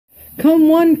Come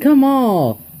one, come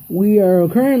all. We are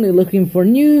currently looking for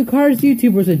new Cars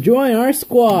YouTubers to join our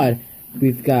squad.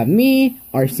 We've got me,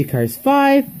 RC Cars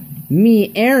 5,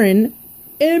 me, Aaron,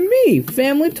 and me,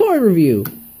 Family Toy Review.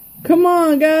 Come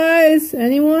on, guys.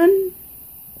 Anyone?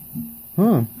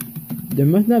 Huh. There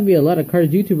must not be a lot of Cars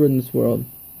YouTubers in this world.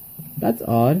 That's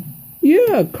odd.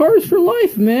 Yeah, Cars for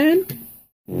life, man.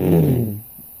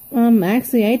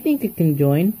 Actually, I think I can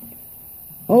join.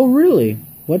 Oh, really?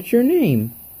 What's your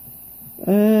name?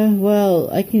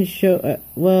 Well, I can show,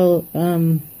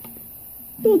 don't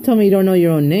tell me you don't know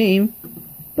your own name.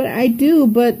 But I do,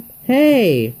 but,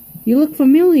 hey, you look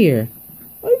familiar.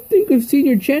 I think I've seen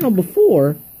your channel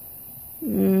before. I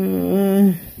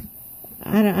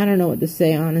don't know what to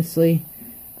say, honestly.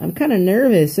 I'm kind of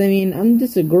nervous. I mean, I'm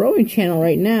just a growing channel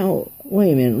right now.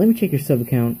 Wait a minute, let me check your sub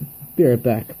account. Be right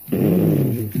back.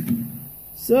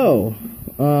 So,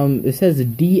 it says a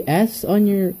DS on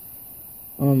your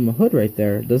hood right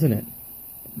there, doesn't it?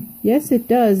 Yes, it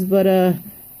does, but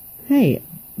hey,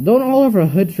 don't all of our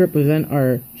hoods represent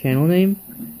our channel name?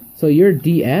 So you're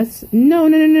DS?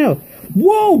 No.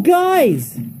 Whoa,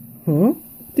 guys! Huh?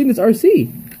 I think it's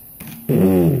RC.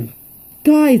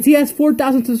 Guys, he has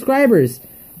 4,000 subscribers.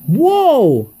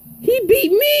 Whoa! He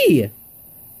beat me!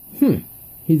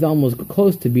 He's almost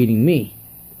close to beating me.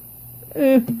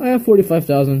 I have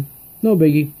 45,000. No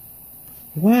biggie.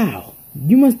 Wow,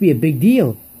 you must be a big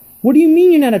deal. What do you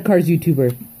mean you're not a Cars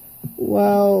YouTuber?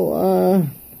 Well,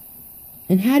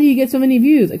 and how do you get so many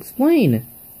views? Explain.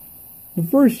 Well,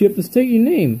 first, you have to state your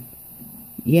name.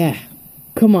 Yeah,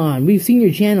 come on, we've seen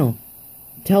your channel.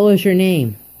 Tell us your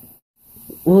name.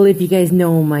 Well, if you guys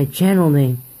know my channel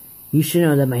name, you should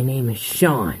know that my name is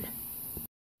Sean.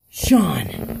 Sean,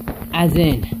 as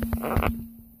in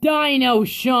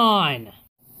DinoSean.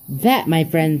 That, my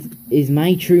friends, is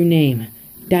my true name,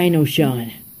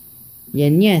 DinoSean.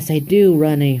 And yes, I do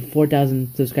run a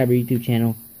 4,000 subscriber YouTube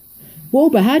channel. Whoa,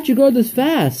 but how'd you grow this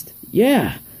fast?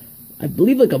 Yeah, I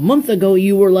believe like a month ago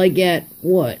you were like at,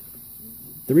 what,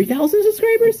 3,000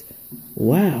 subscribers?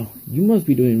 Wow, you must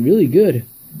be doing really good.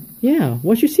 Yeah,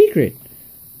 what's your secret?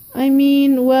 I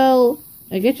mean, well,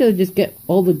 I guess you'll just get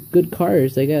all the good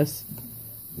cars, I guess.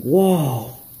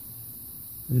 Whoa.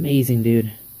 Amazing,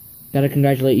 dude. Gotta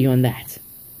congratulate you on that.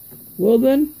 Well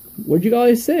then, what'd you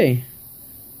guys say?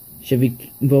 Should we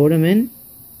vote him in?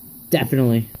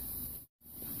 Definitely.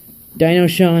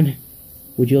 DinoSean,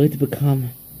 would you like to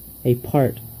become a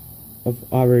part of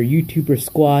our YouTuber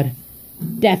squad?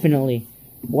 Definitely.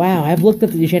 Wow, I've looked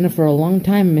up to your channel for a long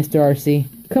time, Mr. RC.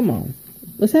 Come on,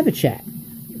 let's have a chat.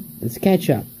 Let's catch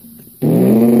up.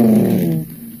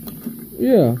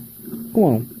 Yeah, come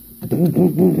on.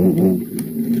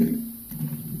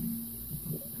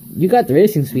 You got the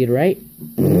racing speed, right?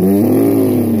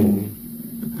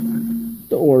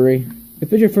 Don't worry.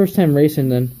 If it's your first time racing,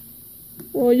 then,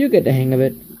 well, you get the hang of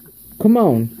it. Come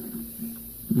on.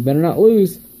 You better not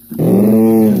lose.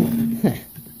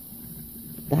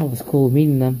 That was cool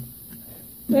meeting them.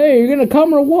 Hey, you're gonna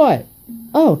come or what?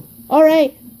 Oh,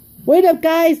 alright. Wait up,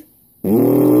 guys.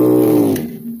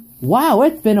 Wow,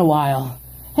 it's been a while.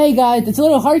 Hey guys, it's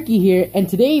LittleHarky here, and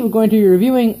today we're going to be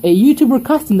reviewing a YouTuber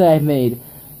custom that I've made.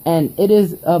 And it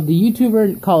is of the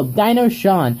YouTuber called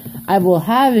DinoSean. I will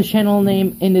have his channel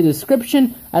name in the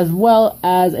description, as well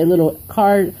as a little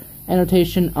card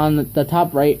annotation on the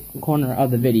top right corner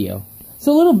of the video.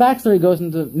 So a little backstory goes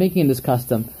into making this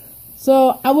custom.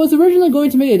 So I was originally going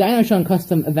to make a DinoSean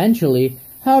custom eventually.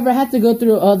 However, I had to go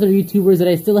through other YouTubers that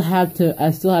I still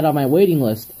had on my waiting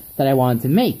list that I wanted to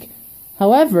make.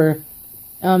 However,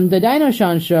 the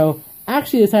TheDinoSean Show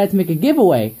actually decided to make a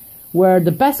giveaway where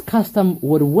the best custom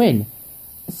would win.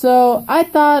 So I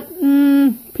thought,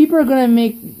 people are gonna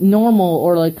make normal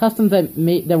or like customs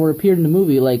that were appeared in the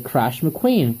movie, like Crash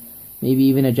McQueen, maybe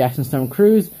even a Jackson Storm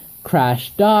Cruise,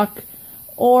 Crash Doc,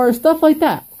 or stuff like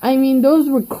that. I mean, those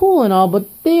were cool and all, but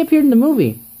they appeared in the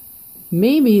movie.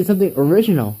 Maybe something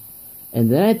original.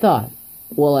 And then I thought,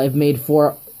 well, I've made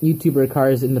 4 YouTuber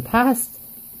cars in the past,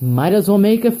 might as well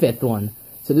make a 5th one.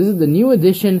 So this is the new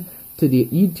addition to the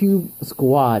YouTube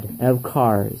squad of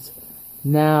cars.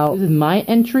 Now, this is my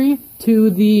entry to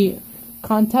the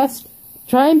contest.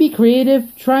 Try and be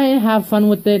creative, try and have fun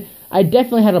with it. I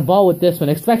definitely had a ball with this one,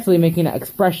 especially making that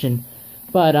expression.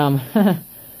 But,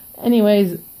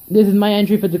 anyways, this is my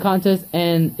entry for the contest,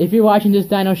 and if you're watching this,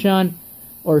 DinoSean,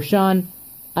 or Sean,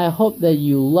 I hope that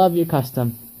you love your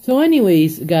custom. So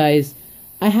anyways, guys,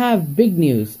 I have big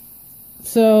news.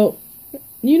 So,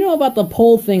 you know about the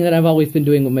poll thing that I've always been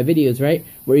doing with my videos, right?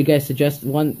 Where you guys suggest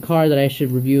one car that I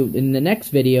should review in the next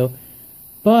video.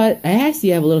 But I actually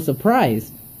have a little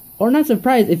surprise. or not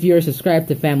surprised if you're subscribed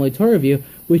to Family Toy Review,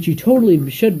 which you totally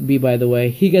should be, by the way.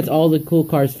 He gets all the cool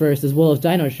cars first, as well as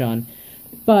DinoSean.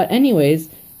 But anyways,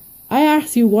 I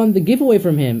actually won the giveaway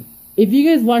from him. If you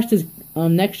guys watched his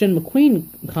Next Gen McQueen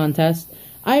contest,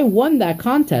 I won that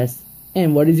contest.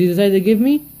 And what does he decide to give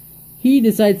me? He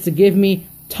decides to give me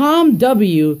Tom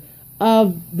W.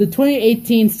 of the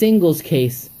 2018 singles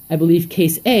case, I believe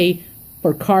case A,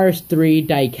 for Cars 3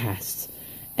 diecasts.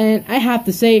 And I have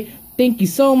to say, thank you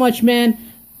so much, man.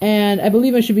 And I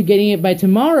believe I should be getting it by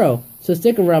tomorrow. So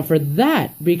stick around for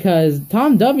that, because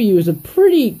Tom W. is a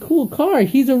pretty cool car.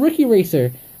 He's a rookie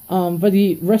racer for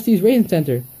the Rusty's Racing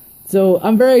Center. So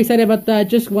I'm very excited about that.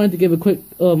 Just wanted to give a quick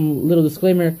little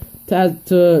disclaimer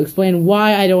to explain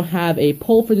why I don't have a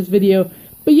poll for this video.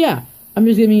 But yeah, I'm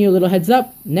just giving you a little heads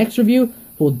up. Next review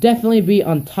will definitely be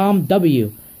on Tom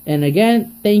W. And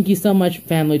again, thank you so much,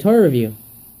 Family Toy Review.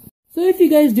 So if you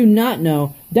guys do not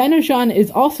know, DinoSean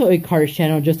is also a cars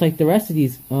channel just like the rest of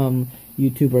these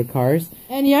YouTuber cars.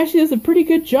 And he actually does a pretty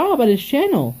good job at his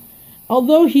channel.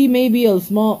 Although he may be a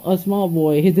small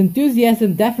boy, his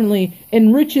enthusiasm definitely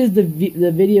enriches the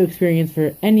video experience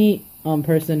for any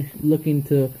person looking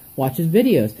to watch his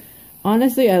videos.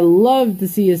 Honestly, I love to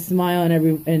see his smile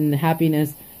and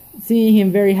happiness, seeing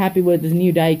him very happy with his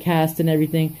new diecast and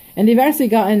everything. And they've actually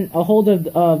gotten a hold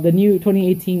of the new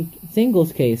 2018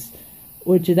 singles case,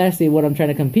 which is actually what I'm trying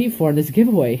to compete for in this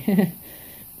giveaway.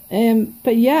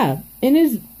 But yeah, in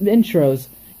his intros,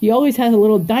 he always has a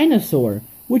little dinosaur,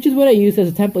 which is what I used as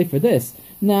a template for this.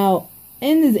 Now,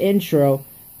 in his intro,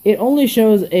 it only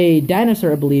shows a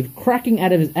dinosaur, I believe, cracking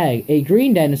out of his egg. A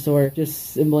green dinosaur,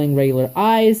 just symboling regular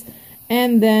eyes,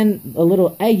 and then a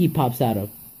little egg he pops out of.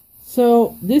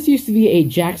 So, this used to be a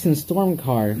Jackson Storm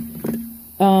car.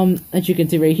 As you can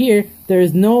see right here, there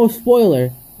is no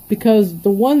spoiler. Because the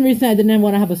one reason I didn't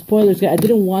want to have a spoiler is because I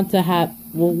didn't want to have,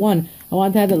 well, one, I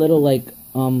wanted to have that little, like,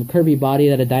 curvy body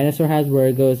that a dinosaur has, where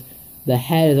it goes, the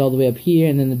head is all the way up here,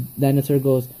 and then the dinosaur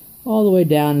goes all the way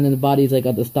down, and then the body's, like,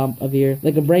 at the stump of here.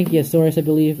 Like a Brachiosaurus, I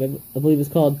believe it's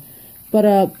called.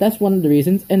 But, that's one of the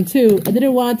reasons. And two, I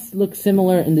didn't want it to look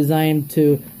similar in design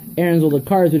to Aaron's Older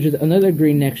Cars, which is another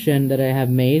green next gen that I have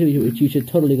made, which you should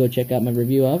totally go check out my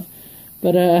review of.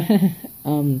 But,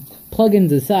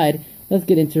 plugins aside, let's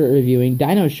get into reviewing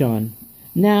DinoSean.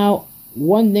 Now,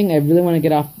 one thing I really want to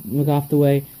get off the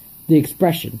way, the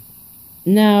expression.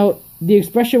 Now, the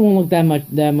expression won't look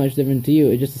that much different to you.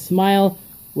 It's just a smile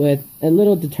with a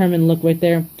little determined look right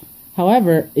there.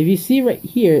 However, if you see right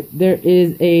here, there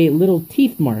is a little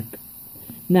teeth mark.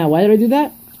 Now, why did I do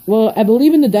that? Well, I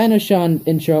believe in the DinoSean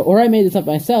intro, or I made this up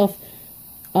myself,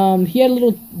 he had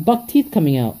little buck teeth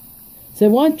coming out. So I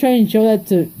want to try and show that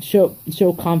to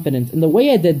show confidence. And the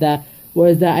way I did that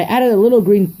was that I added a little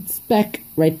green speck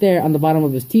right there on the bottom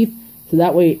of his teeth, so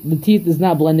that way the teeth is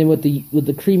not blended with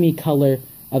the creamy color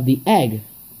of the egg.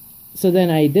 So then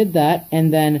I did that,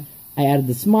 and then I added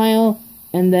the smile,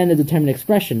 and then a determined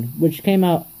expression, which came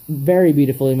out very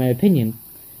beautiful in my opinion.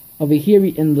 Over here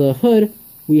in the hood,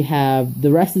 we have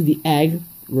the rest of the egg,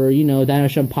 where, you know,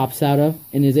 DinoSean pops out of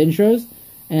in his intros.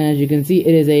 And as you can see,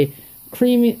 it is a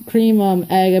cream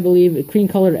egg, I believe, a cream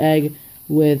colored egg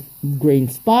with green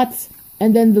spots.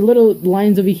 And then the little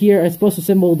lines over here are supposed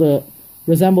to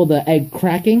resemble the egg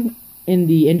cracking in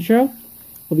the intro.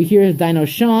 Over here is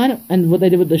DinoSean, and what I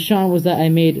did with the Sean was that I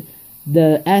made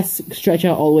the S stretch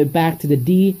out all the way back to the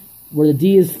D, where the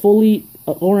D is fully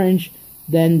orange,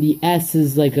 then the S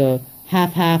is like a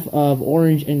half of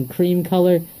orange and cream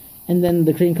color, and then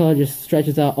the cream color just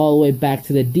stretches out all the way back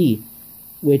to the D,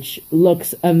 which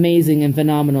looks amazing and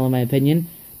phenomenal in my opinion.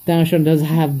 DinoSean does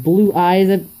have blue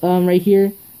eyes right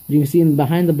here. You can see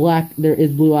behind the black there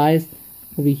is blue eyes.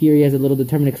 Over here he has a little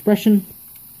determined expression.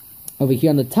 Over here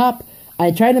on the top,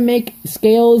 I tried to make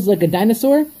scales like a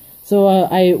dinosaur. So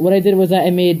what I did was that I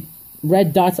made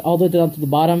red dots all the way down to the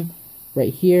bottom,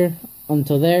 right here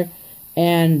until there.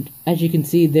 And as you can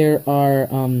see, there are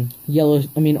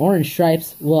orange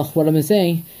stripes. Well, what am I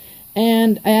saying?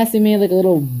 And I actually made like a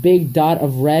little big dot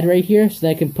of red right here so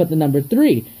that I can put the number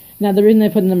 3. Now the reason I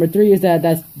put the number 3 is that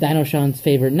that's DinoSean's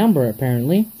favorite number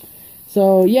apparently.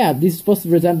 So yeah, these are supposed to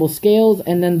resemble scales,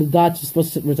 and then the dots are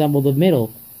supposed to resemble the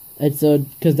middle. It's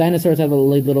because dinosaurs have a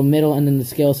little middle and then the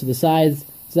scales to the sides.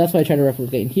 So that's why I try to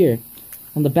replicate in here.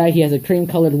 On the back, he has a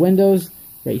cream-colored windows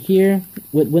right here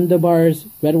with window bars,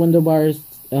 red window bars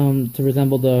to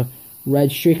resemble the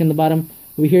red streak in the bottom.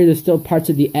 Over here, there's still parts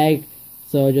of the egg,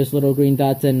 so just little green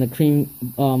dots and the cream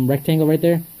rectangle right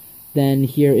there. Then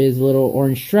here is a little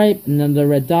orange stripe and then the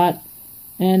red dot.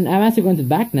 And I'm actually going to the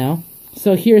back now.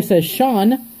 So here it says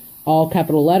Sean, all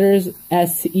capital letters,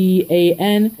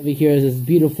 SEAN. Over here is his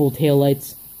beautiful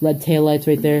taillights, red taillights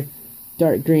right there,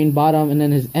 dark green bottom, and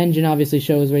then his engine obviously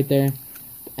shows right there.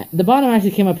 The bottom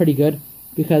actually came out pretty good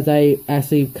because I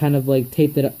actually kind of like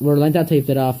taped it, or length taped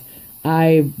it off.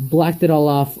 I blacked it all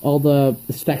off, all the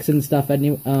specs and stuff from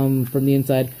the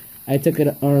inside. I took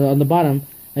it, or on the bottom,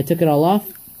 I took it all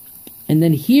off. And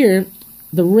then here,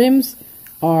 the rims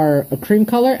are a cream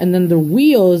color, and then the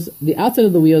wheels, the outside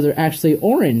of the wheels are actually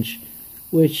orange,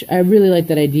 which I really like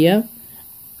that idea.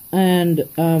 And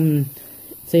same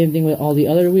thing with all the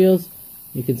other wheels.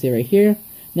 You can see right here.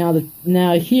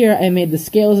 Now here I made the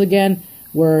scales again,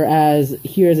 whereas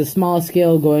here is a small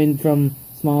scale going from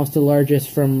smallest to largest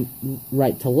from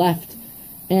right to left,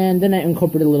 and then I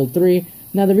incorporated a little 3.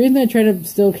 Now the reason I try to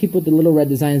still keep with the little red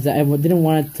design is that I didn't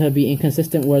want it to be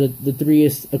inconsistent, where the 3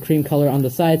 is a cream color on the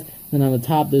sides, and on the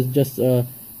top there's just a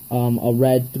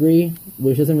red 3,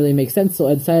 which doesn't really make sense. So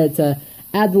I decided to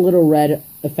add the little red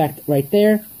effect right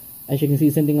there. As you can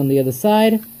see, same thing on the other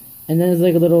side, and then there's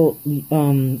like a little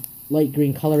light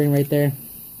green coloring right there.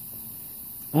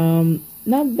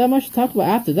 Not that much to talk about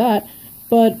after that,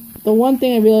 but the one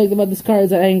thing I really liked about this car is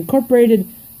that I incorporated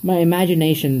my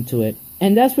imagination into it.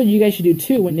 And that's what you guys should do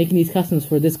too when making these customs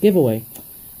for this giveaway.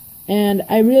 And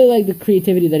I really like the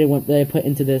creativity that I put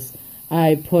into this.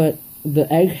 I put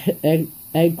the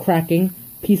egg cracking,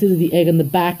 pieces of the egg on the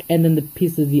back, and then the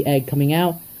pieces of the egg coming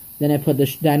out. Then I put the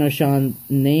DinoSean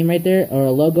name right there, or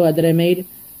a logo that I made.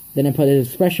 Then I put an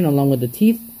expression along with the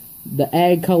teeth, the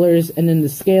egg colors, and then the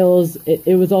scales.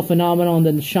 It was all phenomenal. And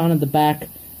then Sean at the back.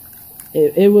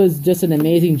 It was just an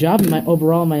amazing job in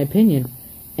my opinion.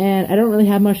 And I don't really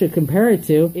have much to compare it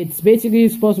to. It's basically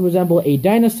supposed to resemble a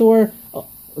dinosaur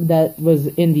that was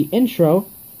in the intro.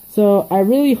 So I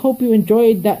really hope you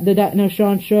enjoyed the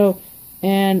TheDinoSean Show,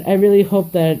 and I really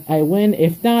hope that I win.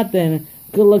 If not, then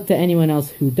good luck to anyone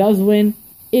else who does win.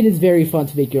 It is very fun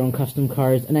to make your own custom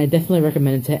cars, and I definitely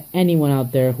recommend it to anyone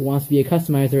out there who wants to be a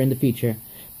customizer in the future.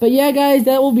 But yeah, guys,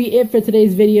 that will be it for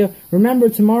today's video. Remember,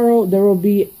 tomorrow there will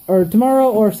be, or tomorrow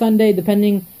or Sunday,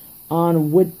 depending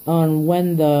on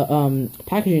when the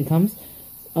packaging comes,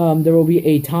 there will be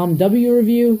a Tom W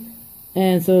review,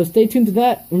 and so stay tuned to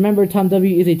that. Remember, Tom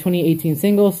W is a 2018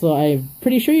 single, so I'm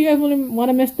pretty sure you guys wouldn't want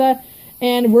to miss that.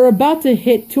 And we're about to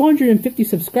hit 250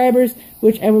 subscribers,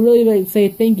 which I would really like to say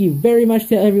thank you very much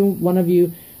to every one of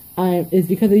you. It's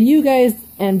because of you guys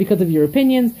and because of your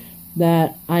opinions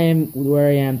that I am where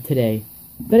I am today.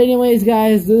 But anyways,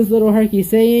 guys, this is LittleHarky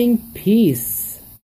saying peace.